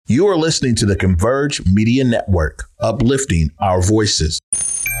You are listening to the Converge Media Network, uplifting our voices.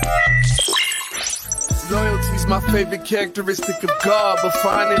 Loyalty's my favorite characteristic of God, but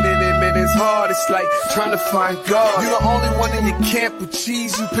finding it in it is hard. It's like trying to find God. You're the only one in your camp with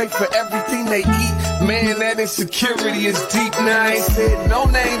cheese. You pay for everything they eat. Man, that insecurity is deep. Now I ain't said no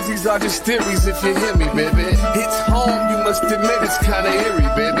names. These are just theories if you hear me, baby. It's home, you must admit it's kind of eerie,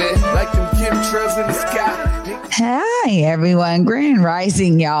 baby. Like them chemtrails in the sky. Hi, everyone. Grand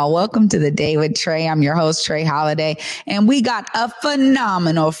Rising, y'all. Welcome to the Day with Trae. I'm your host, Trae Holiday, and we got a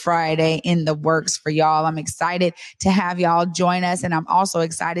phenomenal Friday in the works for y'all. I'm excited to have y'all join us, and I'm also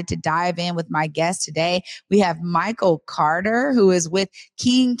excited to dive in with my guest today. We have Michael Carter, who is with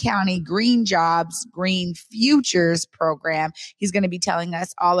King County Green Jobs, Green Futures program. He's going to be telling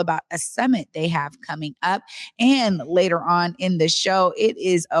us all about a summit they have coming up. And later on in the show, it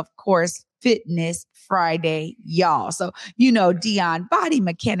is, of course, Fitness Friday, y'all. So, Deon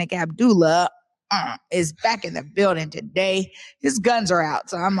BodiMeChanik Abdullah is back in the building today. His guns are out.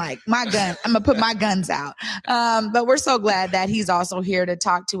 So I'm like, I'm going to put my guns out. But we're so glad that he's also here to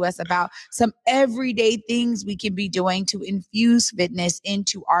talk to us about some everyday things we can be doing to infuse fitness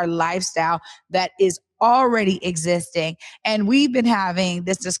into our lifestyle that is already existing. And we've been having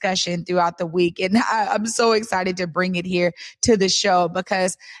this discussion throughout the week. And I'm so excited to bring it here to the show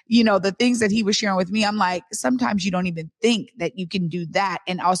because, the things that he was sharing with me, I'm like, sometimes you don't even think that you can do that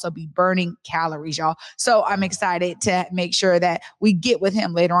and also be burning calories, y'all. So I'm excited to make sure that we get with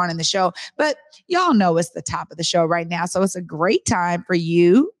him later on in the show. But y'all know it's the top of the show right now. So it's a great time for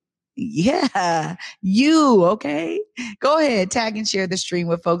you. Yeah, okay? Go ahead, tag and share the stream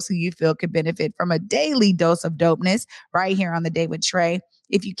with folks who you feel could benefit from a daily dose of dopeness right here on The Day with Trae.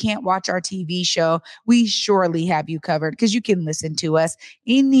 If you can't watch our TV show, we surely have you covered because you can listen to us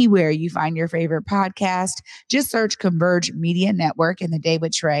anywhere you find your favorite podcast. Just search Converge Media Network and The Day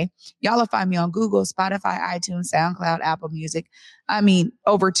with Trae. Y'all will find me on Google, Spotify, iTunes, SoundCloud, Apple Music.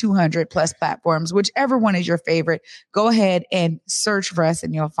 Over 200 plus platforms, whichever one is your favorite. Go ahead and search for us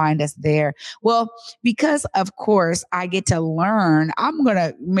and you'll find us there. Well, because of course I get to learn, I'm going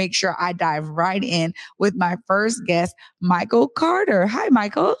to make sure I dive right in with my first guest, Michael Carter. Hi,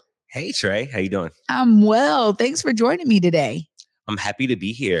 Michael. Hey, Trae. How you doing? I'm well. Thanks for joining me today. I'm happy to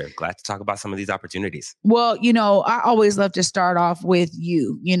be here. Glad to talk about some of these opportunities. Well, I always love to start off with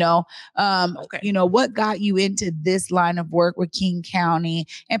you, what got you into this line of work with King County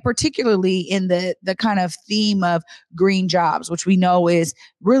and particularly in the kind of theme of green jobs, which we know is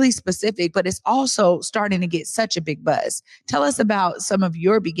really specific, but it's also starting to get such a big buzz. Tell us about some of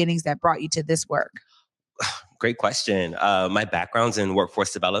your beginnings that brought you to this work. Great question. My background's in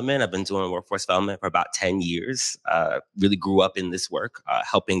workforce development. I've been doing workforce development for about 10 years. Really grew up in this work,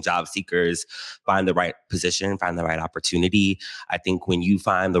 helping job seekers find the right position, find the right opportunity. I think when you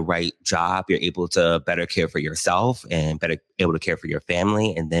find the right job, you're able to better care for yourself and better able to care for your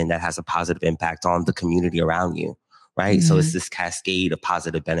family. And then that has a positive impact on the community around you. Right. Mm-hmm. So it's this cascade of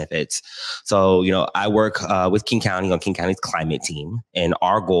positive benefits. So, I work with King County on King County's climate team. And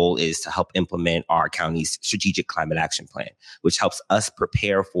our goal is to help implement our county's strategic climate action plan, which helps us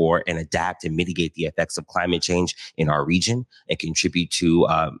prepare for and adapt and mitigate the effects of climate change in our region and contribute to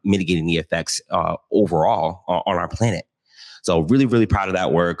mitigating the effects overall on our planet. So really, really proud of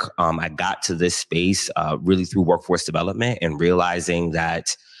that work. I got to this space really through workforce development and realizing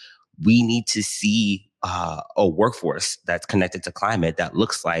that we need to see a workforce that's connected to climate that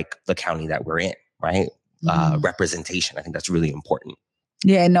looks like the county that we're in, right? Mm-hmm. Representation. I think that's really important.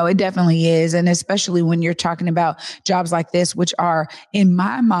 Yeah, no, it definitely is. And especially when you're talking about jobs like this, which are, in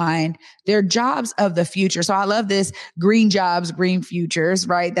my mind, they're jobs of the future. So I love this green jobs, green futures,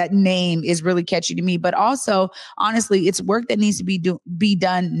 right? That name is really catchy to me. But also, honestly, it's work that needs to be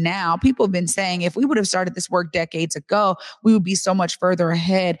done now. People have been saying if we would have started this work decades ago, we would be so much further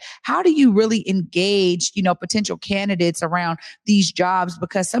ahead. How do you really engage, potential candidates around these jobs?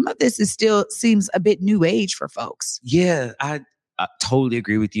 Because some of this is still seems a bit new age for folks. Yeah, I totally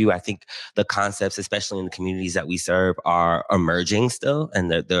agree with you. I think the concepts, especially in the communities that we serve, are emerging still, and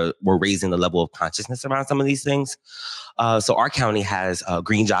we're raising the level of consciousness around some of these things. So our county has a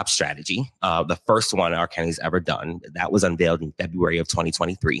green job strategy, the first one our county's ever done. That was unveiled in February of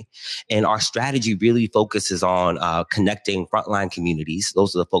 2023. And our strategy really focuses on connecting frontline communities,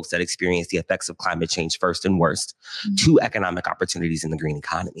 those are the folks that experience the effects of climate change first and worst, to economic opportunities in the green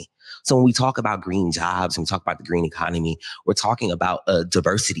economy. So when we talk about green jobs and we talk about the green economy, we're talking about a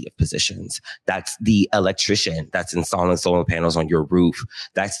diversity of positions. That's the electrician that's installing solar panels on your roof.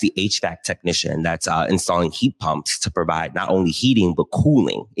 That's the HVAC technician that's installing heat pumps to provide not only heating, but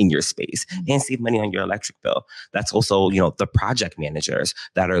cooling in your space and save money on your electric bill. That's also, the project managers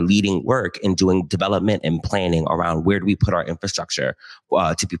that are leading work and doing development and planning around where do we put our infrastructure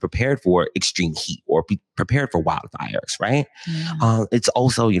to be prepared for extreme heat or be prepared for wildfires, right? Yeah. It's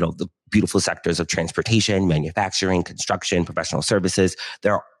also, the beautiful sectors of transportation, manufacturing, construction, professional services.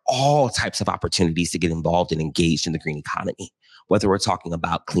 There are all types of opportunities to get involved and engaged in the green economy, whether we're talking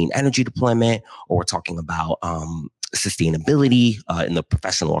about clean energy deployment or we're talking about sustainability in the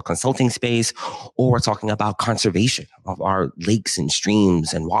professional or consulting space, or we're talking about conservation of our lakes and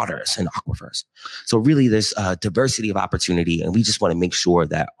streams and waters and aquifers. So really there's a diversity of opportunity, and we just want to make sure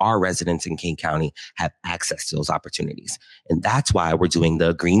that our residents in King County have access to those opportunities. And that's why we're doing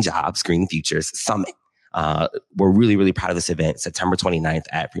the Green Jobs, Green Futures Summit. We're really, really proud of this event, September 29th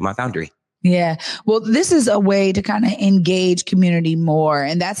at Fremont Foundry. Yeah. Well, this is a way to kind of engage community more.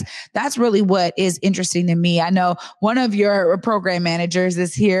 And that's really what is interesting to me. I know one of your program managers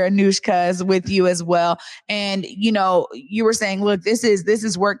is here, Anushka, is with you as well. And, you were saying, look, this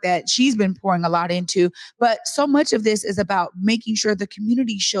is work that she's been pouring a lot into, but so much of this is about making sure the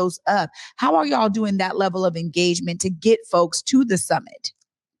community shows up. How are y'all doing that level of engagement to get folks to the summit?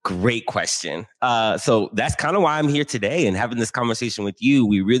 Great question. So that's kind of why I'm here today and having this conversation with you.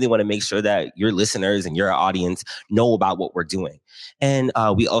 We really want to make sure that your listeners and your audience know about what we're doing. And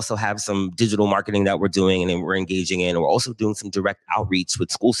we also have some digital marketing that we're doing and we're engaging in. We're also doing some direct outreach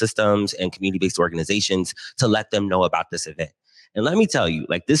with school systems and community-based organizations to let them know about this event. And let me tell you,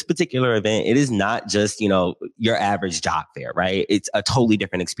 like this particular event, it is not just, your average job fair, right? It's a totally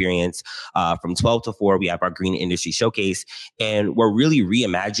different experience. From 12 to 4, we have our Green Industry Showcase, and we're really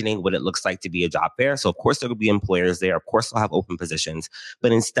reimagining what it looks like to be a job fair. So of course, there will be employers there. Of course, they'll have open positions.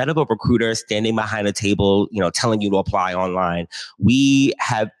 But instead of a recruiter standing behind a table, telling you to apply online, we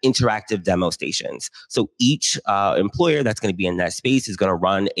have interactive demo stations. So each employer that's going to be in that space is going to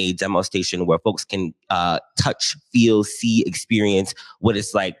run a demo station where folks can touch, feel, see, experience what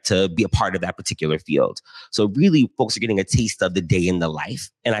it's like to be a part of that particular field. So really, folks are getting a taste of the day in the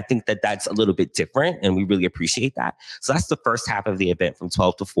life. And I think that that's a little bit different, and we really appreciate that. So that's the first half of the event from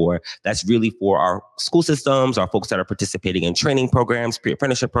 12 to 4. That's really for our school systems, our folks that are participating in training programs,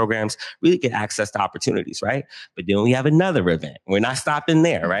 pre-apprenticeship programs, really get access to opportunities, right? But then we have another event. We're not stopping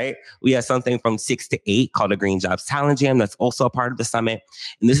there, right? We have something from 6 to 8 called the Green Jobs Talent Jam. That's also a part of the summit.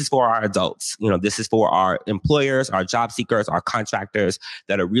 And this is for our adults. This is for our employers, our job seekers, our contractors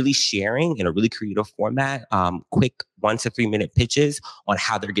that are really sharing in a really creative format, quick 1 to 3 minute pitches on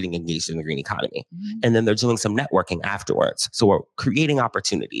how they're getting engaged in the green economy. Mm-hmm. And then they're doing some networking afterwards. So we're creating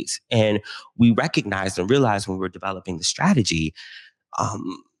opportunities. And we recognized and realized when we were developing the strategy,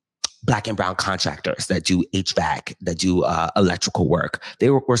 Black and brown contractors that do HVAC, that do electrical work,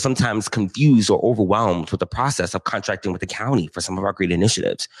 they were sometimes confused or overwhelmed with the process of contracting with the county for some of our great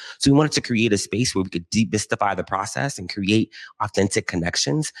initiatives. So we wanted to create a space where we could demystify the process and create authentic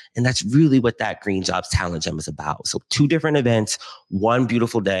connections. And that's really what that Green Jobs Talent Jam is about. So 2 different events, one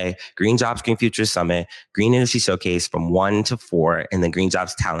beautiful day, Green Jobs, Green Futures Summit, Green Industry Showcase from 1 to 4, and then Green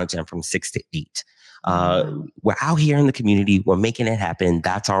Jobs Talent Jam from 6 to 8. We're out here in the community. We're making it happen.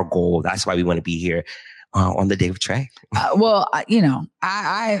 That's our goal. That's why we want to be here on the day with Trae.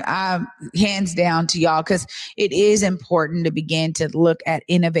 I hands down to y'all, because it is important to begin to look at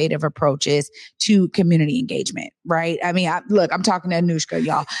innovative approaches to community engagement, right? I mean, I'm talking to Anushka,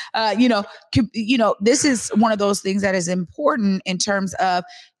 y'all. This is one of those things that is important in terms of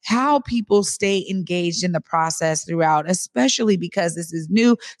how people stay engaged in the process throughout, especially because this is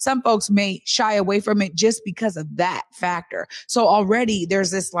new. Some folks may shy away from it just because of that factor. So already there's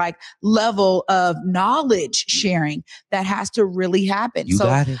this level of knowledge sharing that has to really happen. You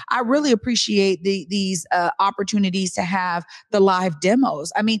got it. I really appreciate these opportunities to have the live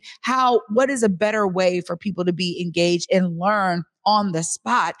demos. I mean, what is a better way for people to be engaged and learn on the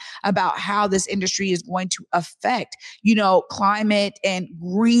spot about how this industry is going to affect, climate and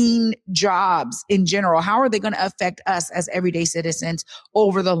green jobs in general? How are they going to affect us as everyday citizens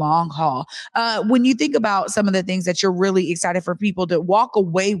over the long haul? When you think about some of the things that you're really excited for people to walk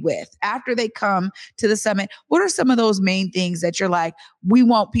away with after they come to the summit, what are some of those main things that you're like, we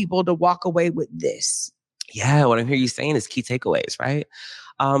want people to walk away with this? Yeah, what I'm hearing you saying is key takeaways, right?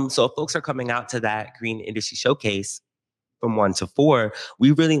 So if folks are coming out to that Green Industry Showcase, from 1 to 4,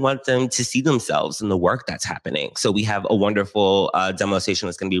 we really want them to see themselves in the work that's happening. So we have a wonderful demo station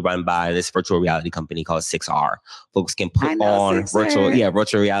that's going to be run by this virtual reality company called 6R. Folks can put on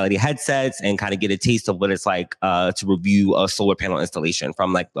virtual reality headsets and kind of get a taste of what it's like to review a solar panel installation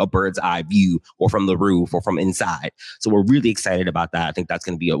from like a bird's eye view or from the roof or from inside. So we're really excited about that. I think that's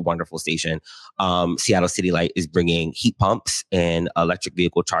going to be a wonderful station. Seattle City Light is bringing heat pumps and electric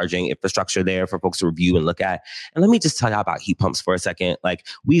vehicle charging infrastructure there for folks to review and look at. And let me just tell you about heat pumps for a second. Like,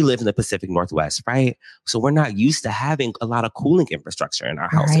 we live in the Pacific Northwest, right? So we're not used to having a lot of cooling infrastructure in our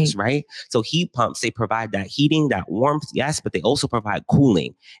houses, right? So heat pumps, they provide that heating, that warmth, yes, but they also provide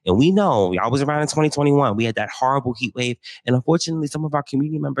cooling. And we know, I was around in 2021, we had that horrible heat wave. And unfortunately, some of our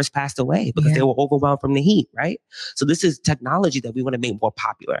community members passed away because they were overwhelmed from the heat, right? So this is technology that we want to make more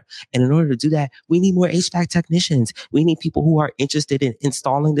popular. And in order to do that, we need more HVAC technicians. We need people who are interested in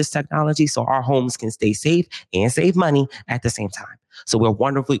installing this technology so our homes can stay safe and save money at the same time. So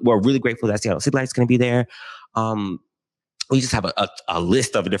we're really grateful that Seattle City Light's going to be there. We just have a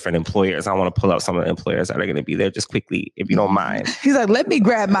list of different employers. I want to pull out some of the employers that are going to be there just quickly, if you don't mind. He's like, let me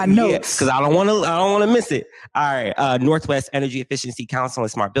grab my notes. Because I don't want to miss it. All right. Northwest Energy Efficiency Council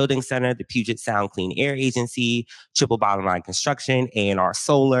and Smart Building Center, the Puget Sound Clean Air Agency, Triple Bottom Line Construction, A&R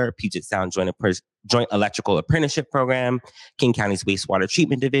Solar, Puget Sound Joint Electrical Apprenticeship Program, King County's Wastewater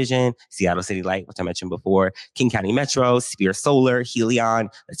Treatment Division, Seattle City Light, which I mentioned before, King County Metro, Sphere Solar, Helion,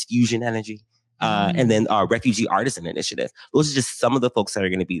 that's Fusion Energy. And then our Refugee Artisan Initiative. Those are just some of the folks that are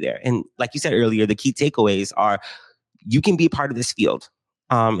going to be there. And like you said earlier, the key takeaways are you can be part of this field.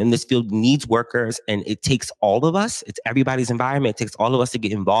 And this field needs workers, and it takes all of us. It's everybody's environment. It takes all of us to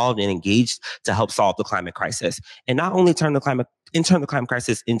get involved and engaged to help solve the climate crisis. And not only turn the climate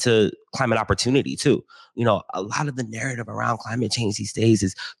crisis into climate opportunity too. You know, a lot of the narrative around climate change these days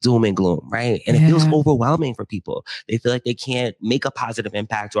is doom and gloom, right? And it feels overwhelming for people. They feel like they can't make a positive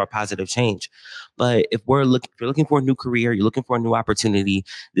impact or a positive change. But if you're looking for a new career, you're looking for a new opportunity,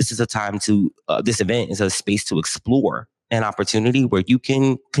 this is a time to, this event is a space to explore an opportunity where you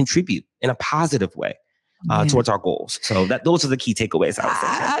can contribute in a positive way towards our goals. So those are the key takeaways.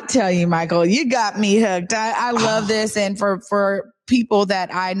 I tell you, Michael, you got me hooked. I love this. And for people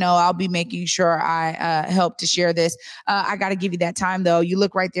that I know, I'll be making sure I help to share this. I got to give you that time, though. You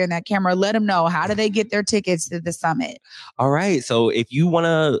look right there in that camera. Let them know. How do they get their tickets to the summit? All right. So if you want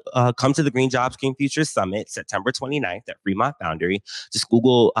to come to the Green Jobs, Green Futures Summit, September 29th at Fremont Foundry, just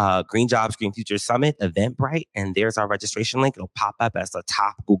Google Green Jobs, Green Futures Summit, Eventbrite, and there's our registration link. It'll pop up as a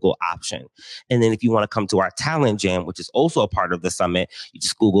top Google option. And then if you want to come to our Talent Jam, which is also a part of the summit, you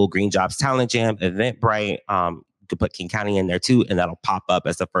just Google Green Jobs Talent Jam, Eventbrite, to put King County in there too, and that'll pop up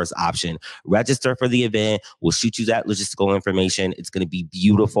as the first option. Register for the event. We'll shoot you that logistical information. It's going to be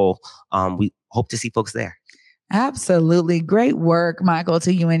beautiful. We hope to see folks there. Absolutely. Great work, Michael,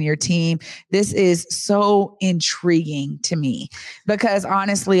 to you and your team. This is so intriguing to me because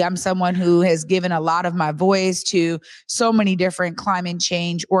honestly, I'm someone who has given a lot of my voice to so many different climate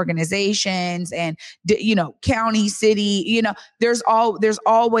change organizations and, county, city, there's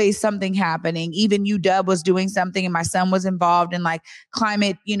always something happening. Even UW was doing something and my son was involved in like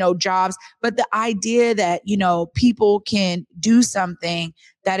climate, jobs. But the idea that, people can do something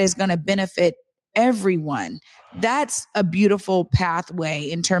that is going to benefit everyone. That's a beautiful pathway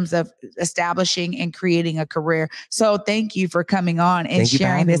in terms of establishing and creating a career. So thank you for coming on and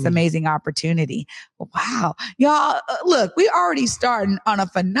sharing this amazing opportunity. Wow. Y'all, look, we already starting on a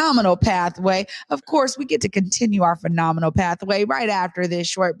phenomenal pathway. Of course, we get to continue our phenomenal pathway right after this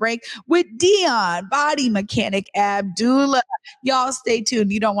short break with Deon BodiMeChanik Abdullah. Y'all stay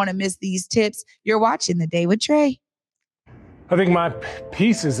tuned. You don't want to miss these tips. You're watching The Day with Trae. I think my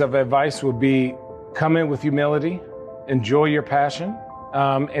pieces of advice would be come in with humility, enjoy your passion,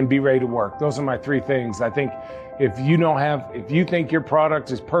 and be ready to work. Those are my three things. I think if you think your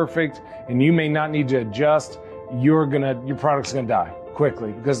product is perfect and you may not need to adjust, your product's gonna die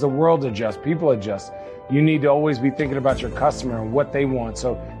quickly because the world adjusts, people adjust. You need to always be thinking about your customer and what they want.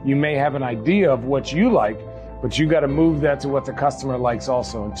 So you may have an idea of what you like, but you got to move that to what the customer likes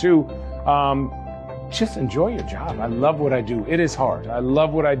also. And two, just enjoy your job. I love what I do. It is hard. I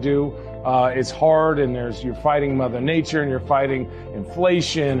love what I do. It's hard, and you're fighting Mother Nature, and you're fighting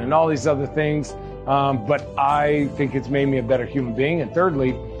inflation and all these other things. But I think it's made me a better human being. And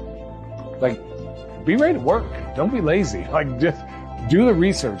thirdly, be ready to work. Don't be lazy. Just do the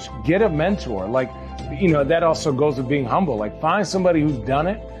research. Get a mentor. That also goes with being humble. Find somebody who's done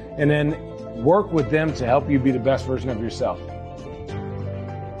it, and then work with them to help you be the best version of yourself.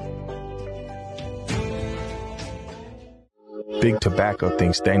 Big Tobacco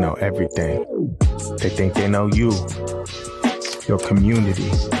thinks they know everything. They think they know you. your community,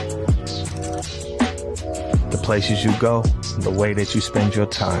 the places you go, the way that you spend your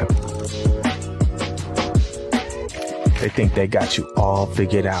time. They think they got you all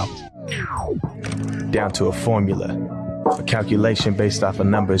figured out, down to a formula, a calculation based off of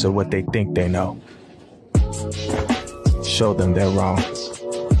numbers of what they think they know. Show them they're wrong.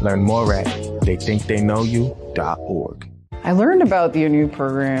 Learn more at theythinktheyknowyou.org. I learned about the ONU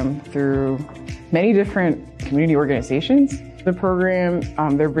program through many different community organizations. The program,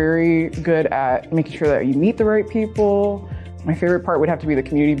 they're very good at making sure that you meet the right people. My favorite part would have to be the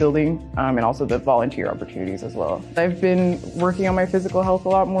community building and also the volunteer opportunities as well. I've been working on my physical health a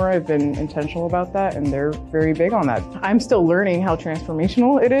lot more. I've been intentional about that, and they're very big on that. I'm still learning how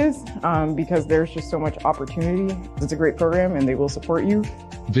transformational it is because there's just so much opportunity. It's a great program, and they will support you.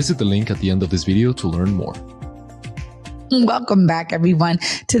 Visit the link at the end of this video to learn more. Welcome back, everyone,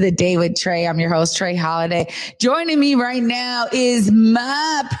 to The Day with Trae. I'm your host, Trae Holiday. Joining me right now is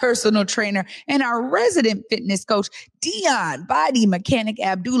my personal trainer and our resident fitness coach, Deon BodiMeChanik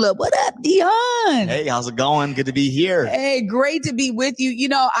Abdullah. What up, Deon? Hey, how's it going? Good to be here. Hey, great to be with you. You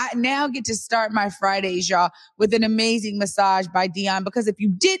know, I now get to start my Fridays, y'all, with an amazing massage by Deon, because if you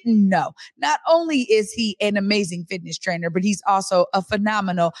didn't know, not only is he an amazing fitness trainer, but he's also a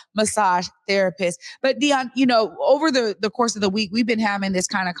phenomenal massage therapist. But Deon, you know, over the course of the week, we've been having this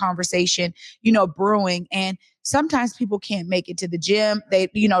kind of conversation, you know, brewing, and sometimes people can't make it to the gym. They,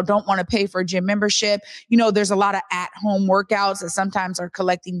 you know, don't want to pay for a gym membership. You know, there's a lot of at-home workouts that sometimes are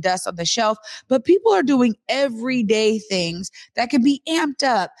collecting dust on the shelf, but people are doing everyday things that can be amped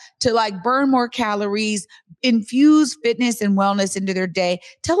up to like burn more calories, infuse fitness and wellness into their day.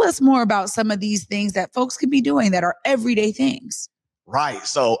 Tell us more about some of these things that folks can be doing that are everyday things. Right.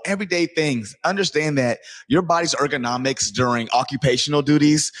 So everyday things, understand that your body's ergonomics during occupational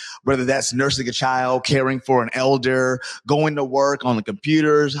duties, whether that's nursing a child, caring for an elder, going to work on the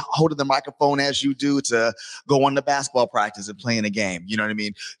computers, holding the microphone as you do to go on the basketball practice and playing a game. You know what I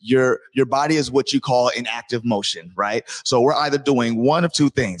mean? Your body is what you call in active motion, right? So we're either doing one of two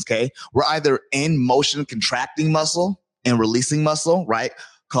things. Okay. We're either in motion, contracting muscle and releasing muscle, right?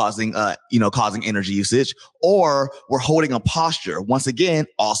 Causing energy usage, or we're holding a posture. Once again,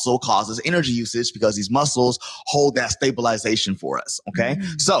 also causes energy usage because these muscles hold that stabilization for us. Okay.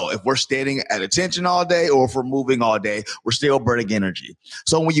 So if we're standing at attention all day, or if we're moving all day, we're still burning energy.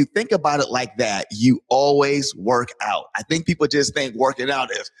 So when you think about it like that, you always work out. I think people just think working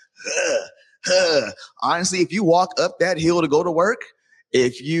out is, honestly, if you walk up that hill to go to work,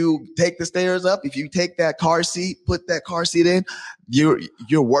 if you take the stairs up, if you take that car seat, put that car seat in, you're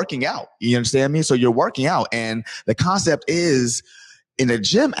working out. You understand me? So you're working out. And the concept is, in a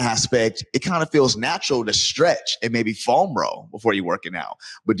gym aspect, it kind of feels natural to stretch and maybe foam roll before you're working out.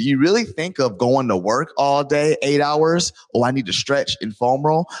 But do you really think of going to work all day, 8 hours? Oh, I need to stretch and foam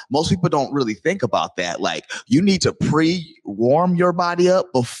roll. Most people don't really think about that. Like, you need to pre-warm your body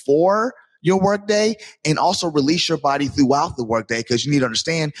up before your workday, and also release your body throughout the workday, because you need to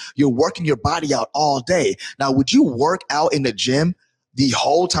understand you're working your body out all day. Now, would you work out in the gym the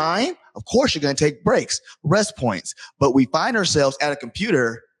whole time? Of course, you're going to take breaks, rest points, but we find ourselves at a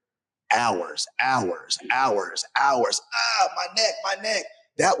computer hours. Ah, my neck.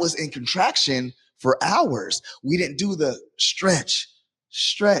 That was in contraction for hours. We didn't do the stretch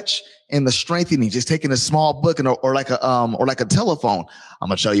and the strengthening, just taking a small book or like a telephone. I'm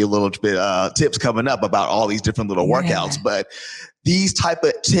going to show you a little bit, tips coming up about all these different little workouts, but these type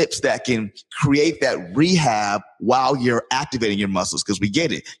of tips that can create that rehab while you're activating your muscles. Cause we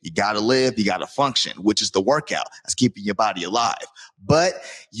get it. You got to live, you got to function, which is the workout that's keeping your body alive. But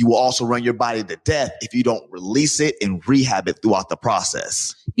you will also run your body to death if you don't release it and rehab it throughout the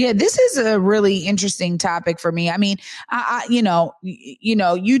process. Yeah, this is a really interesting topic for me. I mean,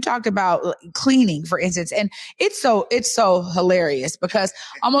 you talked about cleaning, for instance, and it's so hilarious because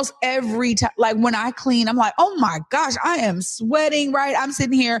almost every time, like when I clean, I'm like, oh my gosh, I am sweating, right? I'm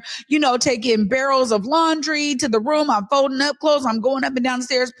sitting here, taking barrels of laundry to the room. I'm folding up clothes. I'm going up and down the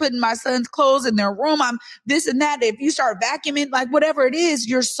stairs, putting my son's clothes in their room. I'm this and that. If you start vacuuming, like whatever it is,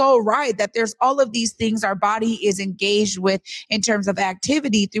 you're so right that there's all of these things our body is engaged with in terms of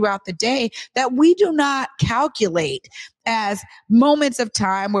activity throughout the day that we do not calculate as moments of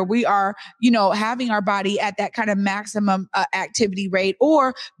time where we are, having our body at that kind of maximum activity rate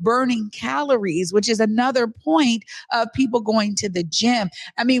or burning calories, which is another point of people going to the gym.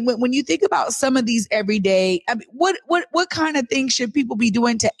 I mean, when you think about some of these everyday, I mean, what kind of things should people be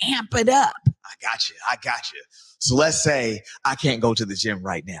doing to amp it up? I got you. So let's say I can't go to the gym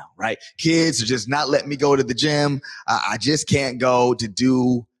right now, right? Kids are just not letting me go to the gym. I just can't go to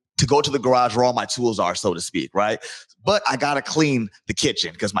do to go to the garage where all my tools are, so to speak, right? But I got to clean the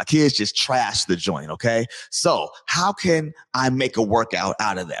kitchen because my kids just trash the joint, okay? So how can I make a workout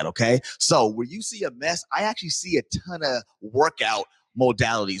out of that, okay? So where you see a mess, I actually see a ton of workout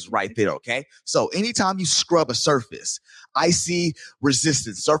modalities right there, okay? So anytime you scrub a surface, I see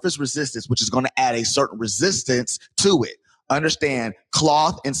resistance, surface resistance, which is going to add a certain resistance to it. Understand,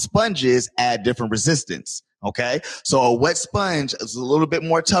 cloth and sponges add different resistance. Okay. So a wet sponge is a little bit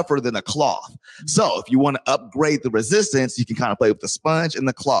more tougher than a cloth. So if you want to upgrade the resistance, you can kind of play with the sponge and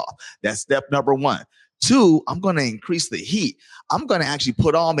the cloth. That's step number 1. 2, I'm going to increase the heat. I'm going to actually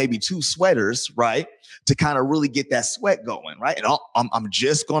put on maybe 2 sweaters, right? To kind of really get that sweat going, right? And I'm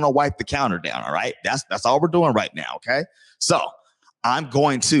just going to wipe the counter down. All right. That's all we're doing right now. Okay. So I'm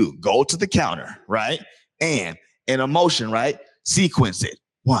going to go to the counter, right? And in a motion, right? Sequence it.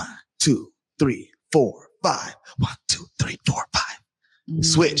 1, 2, 3, 4, 5. 1, 2, 3, 4, 5.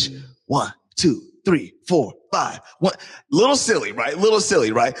 Switch. 1, 2, 3, 4, 5. One. Little silly, right?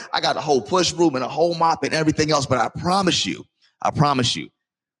 I got a whole push broom and a whole mop and everything else, but I promise you,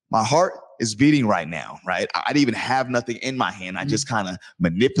 my heart is beating right now, right? I didn't even have nothing in my hand. I just kind of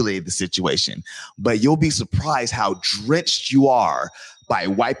manipulated the situation. But you'll be surprised how drenched you are by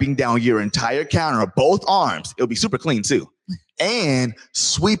wiping down your entire counter, both arms. It'll be super clean too. And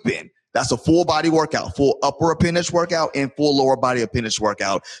sweeping. That's a full body workout, full upper appendage workout and full lower body appendage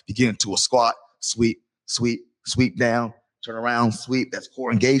workout. You get into a squat, sweep, sweep, sweep down, turn around, sweep. That's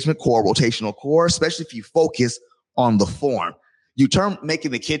core engagement, core rotational core, especially if you focus on the form. You turn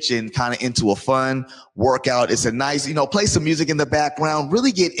making the kitchen kind of into a fun workout. It's a nice, play some music in the background,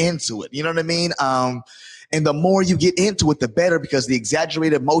 really get into it. You know what I mean? And the more you get into it, the better, because the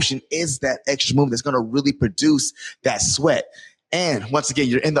exaggerated motion is that extra move that's going to really produce that sweat. And once again,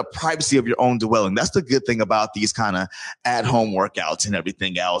 you're in the privacy of your own dwelling. That's the good thing about these kind of at-home workouts and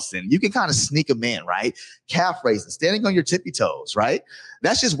everything else. And you can kind of sneak them in, right? Calf raising, standing on your tippy toes, right?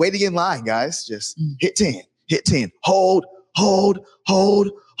 That's just waiting in line, guys. Just hit 10, hold,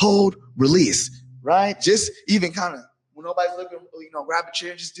 release, right? Just even kind of, when nobody's looking, grab a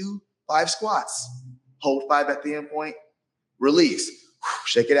chair and just do 5 squats. Hold 5 at the end point, release,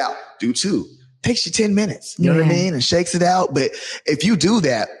 shake it out, do 2. Takes you 10 minutes, you know what I mean? And shakes it out. But if you do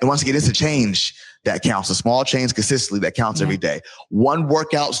that, and once again, it's a change that counts, a small change consistently that counts every day. One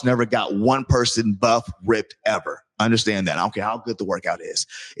workout's never got one person buff, ripped ever. Understand that. I don't care how good the workout is.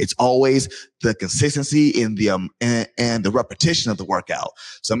 It's always the consistency in the and the repetition of the workout.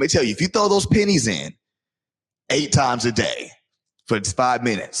 So let me tell you, if you throw those pennies in 8 times a day for 5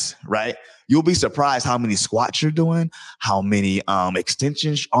 minutes, right? You'll be surprised how many squats you're doing, how many arm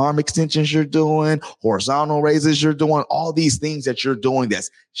extensions you're doing, horizontal raises you're doing, all these things that you're doing that's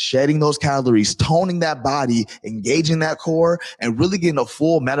shedding those calories, toning that body, engaging that core, and really getting a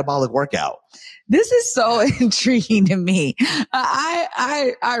full metabolic workout. This is so intriguing to me.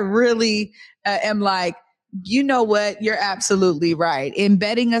 I really am like, you know what? You're absolutely right.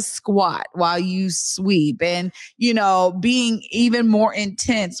 Embedding a squat while you sweep and, being even more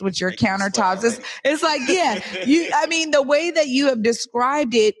intense with your countertops. It's like, the way that you have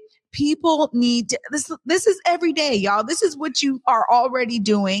described it, people need to, this is every day, y'all. This is what you are already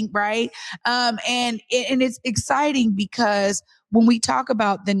doing, right? And it's exciting because when we talk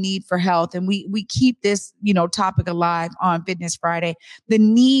about the need for health and we keep this, topic alive on Fitness Friday, the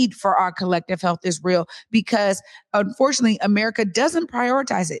need for our collective health is real because unfortunately America doesn't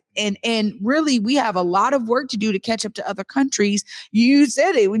prioritize it. And really we have a lot of work to do to catch up to other countries. You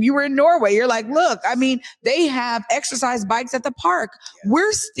said it when you were in Norway, you're like, look, they have exercise bikes at the park.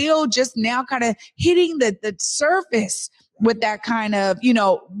 We're still just now kind of hitting the surface with that kind of,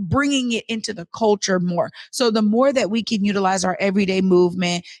 bringing it into the culture more. So the more that we can utilize our everyday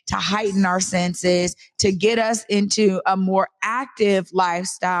movement to heighten our senses, to get us into a more active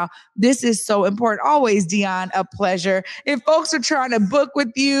lifestyle, this is so important. Always, Deon, a pleasure. If folks are trying to book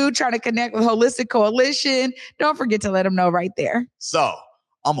with you, trying to connect with Holistic Coalition, don't forget to let them know right there. So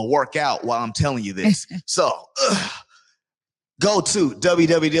I'm going to work out while I'm telling you this. Go to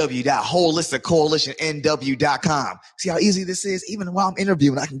www.holisticcoalitionnw.com. See how easy this is? Even while I'm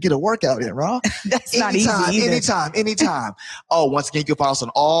interviewing, I can get a workout in, bro. That's not easy either. Anytime. Once again, you can follow us on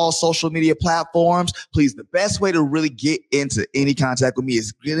all social media platforms. Please, the best way to really get into any contact with me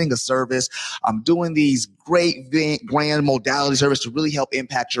is getting a service. I'm doing these great grand modality service to really help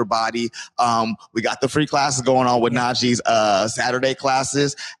impact your body. We got the free classes going on with Najee's Saturday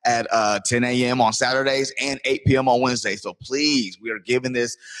classes at 10 a.m. on Saturdays and 8 p.m. on Wednesdays. So please, we are giving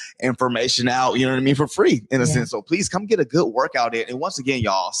this information out, you know what I mean, for free in a sense. So please come get a good workout in. And once again,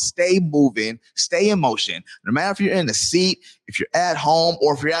 y'all, stay moving, stay in motion. No matter if you're in the seat, if you're at home,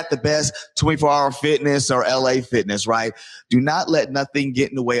 or if you're at the best 24-hour fitness or LA Fitness, right? Do not let nothing get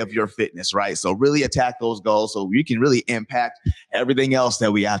in the way of your fitness, right? So really attack those goals so you can really impact everything else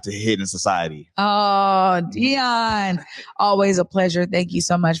that we have to hit in society. Oh, Deon, always a pleasure. Thank you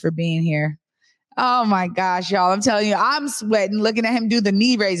so much for being here. Oh my gosh, y'all. I'm telling you, I'm sweating looking at him do the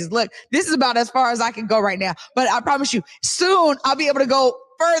knee raises. Look, this is about as far as I can go right now, but I promise you soon I'll be able to go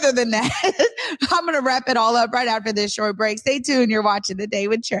further than that. I'm going to wrap it all up right after this short break. Stay tuned. You're watching The Day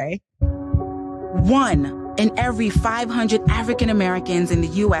with Trae. 1 in every 500 African Americans in the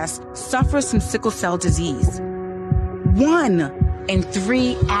U.S. suffers from sickle cell disease. 1 in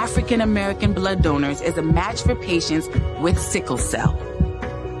 3 African American blood donors is a match for patients with sickle cell.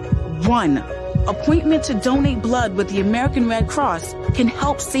 1 appointment to donate blood with the American Red Cross can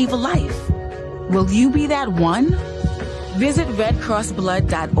help save a life. Will you be that one? Visit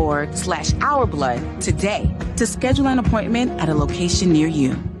redcrossblood.org/ourblood today to schedule an appointment at a location near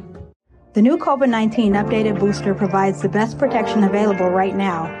you. The new COVID-19 updated booster provides the best protection available right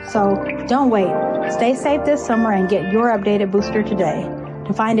now. So don't wait. Stay safe this summer and get your updated booster today.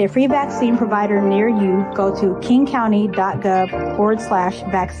 To find a free vaccine provider near you, go to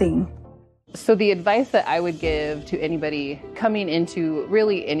kingcounty.gov/vaccine. So the advice that I would give to anybody coming into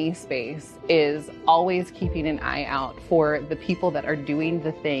really any space is always keeping an eye out for the people that are doing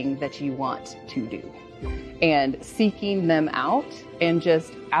the thing that you want to do, and seeking them out and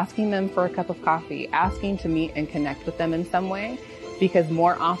just asking them for a cup of coffee, asking to meet and connect with them in some way, because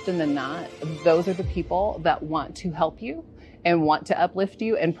more often than not, those are the people that want to help you and want to uplift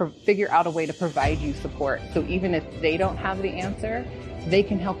you and figure out a way to provide you support. So even if they don't have the answer, they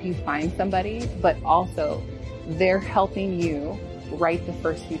can help you find somebody, but also they're helping you write the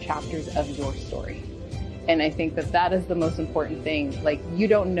first few chapters of your story. And I think that that is the most important thing. Like, you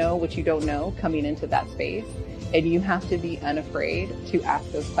don't know what you don't know coming into that space, and you have to be unafraid to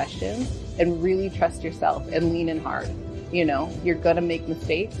ask those questions and really trust yourself and lean in hard. You know, you're going to make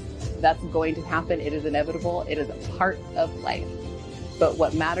mistakes. That's going to happen. It is inevitable. It is a part of life. But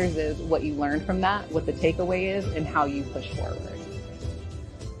what matters is what you learn from that, what the takeaway is, and how you push forward.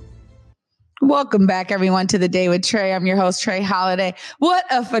 Welcome back, everyone, to The Day with Trae. I'm your host, Trae Holiday. What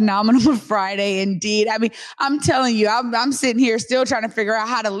a phenomenal Friday indeed. I mean, I'm telling you, I'm sitting here still trying to figure out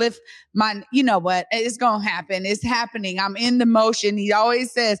how to lift my, you know what, it's going to happen. It's happening. I'm in the motion. He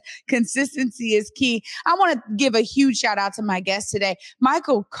always says consistency is key. I want to give a huge shout out to my guest today,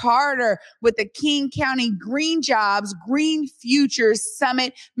 Michael Carter with the King County Green Jobs, Green Futures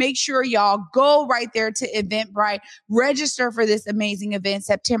Summit. Make sure y'all go right there to Eventbrite, register for this amazing event,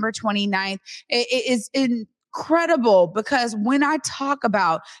 September 29th. It is incredible because when I talk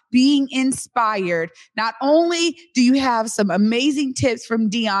about being inspired, not only do you have some amazing tips from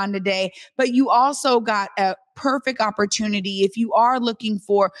Deon today, but you also got a perfect opportunity if you are looking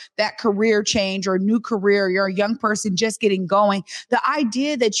for that career change or new career, you're a young person just getting going. The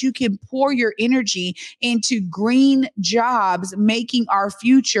idea that you can pour your energy into green jobs, making our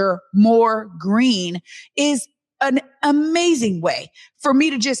future more green, is an amazing way for me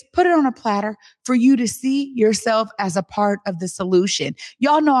to just put it on a platter for you to see yourself as a part of the solution.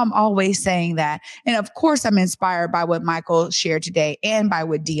 Y'all know I'm always saying that. And of course, I'm inspired by what Michael shared today and by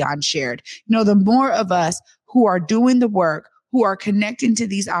what Deon shared. You know, the more of us who are doing the work, who are connecting to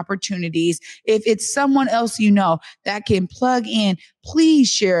these opportunities, if it's someone else you know that can plug in, please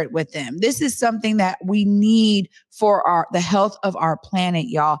share it with them. This is something that we need for the health of our planet,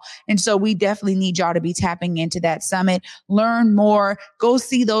 y'all. And so we definitely need y'all to be tapping into that summit. Learn more. Go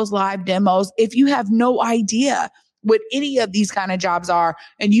see those live demos. If you have no idea what any of these kind of jobs are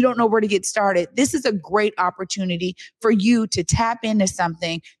and you don't know where to get started, this is a great opportunity for you to tap into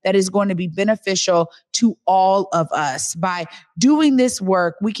something that is going to be beneficial to all of us. By doing this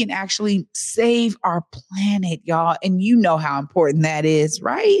work, we can actually save our planet, y'all. And you know how important that is,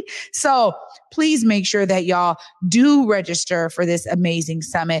 right? So please make sure that y'all do register for this amazing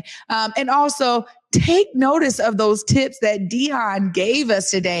summit. And also take notice of those tips that Deon gave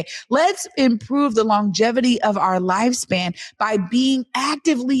us today. Let's improve the longevity of our lifespan by being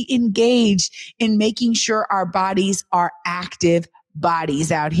actively engaged in making sure our bodies are active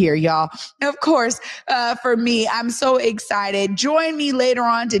bodies out here, y'all. Of course, for me, I'm so excited. Join me later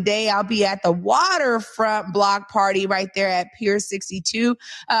on today. I'll be at the waterfront block party right there at Pier 62.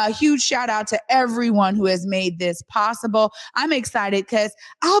 Huge shout out to everyone who has made this possible. I'm excited because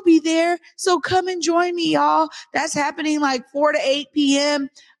I'll be there. So come and join me, y'all. That's happening like 4 to 8 p.m.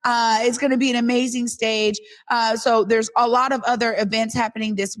 It's going to be an amazing stage. So there's a lot of other events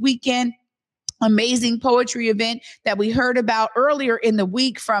happening this weekend. Amazing poetry event that we heard about earlier in the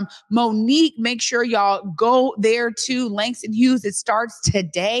week from Monique. Make sure y'all go there to Langston Hughes. It starts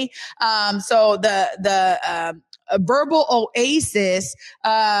today. So the Verbal Oasis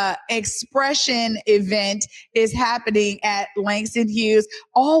expression event is happening at Langston Hughes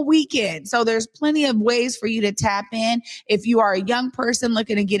all weekend. So there's plenty of ways for you to tap in. If you are a young person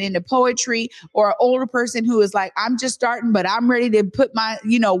looking to get into poetry, or an older person who is like, I'm just starting, but I'm ready to put my,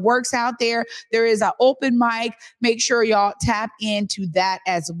 works out there. There is an open mic. Make sure y'all tap into that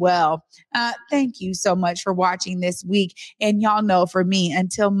as well. Thank you so much for watching this week. And y'all know, for me,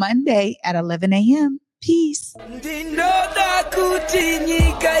 until Monday at 11 a.m. Peace.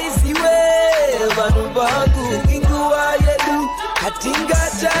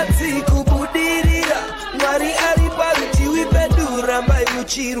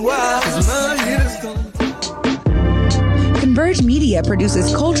 Converge Media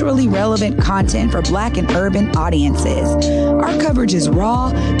produces culturally relevant content for Black and urban audiences. Our coverage is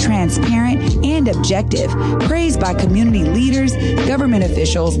raw, transparent, and objective, praised by community leaders, government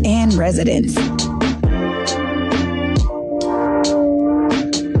officials, and residents.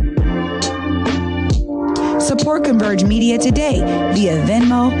 Support Converge Media today via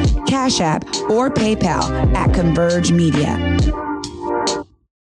Venmo, Cash App, or PayPal at Converge Media.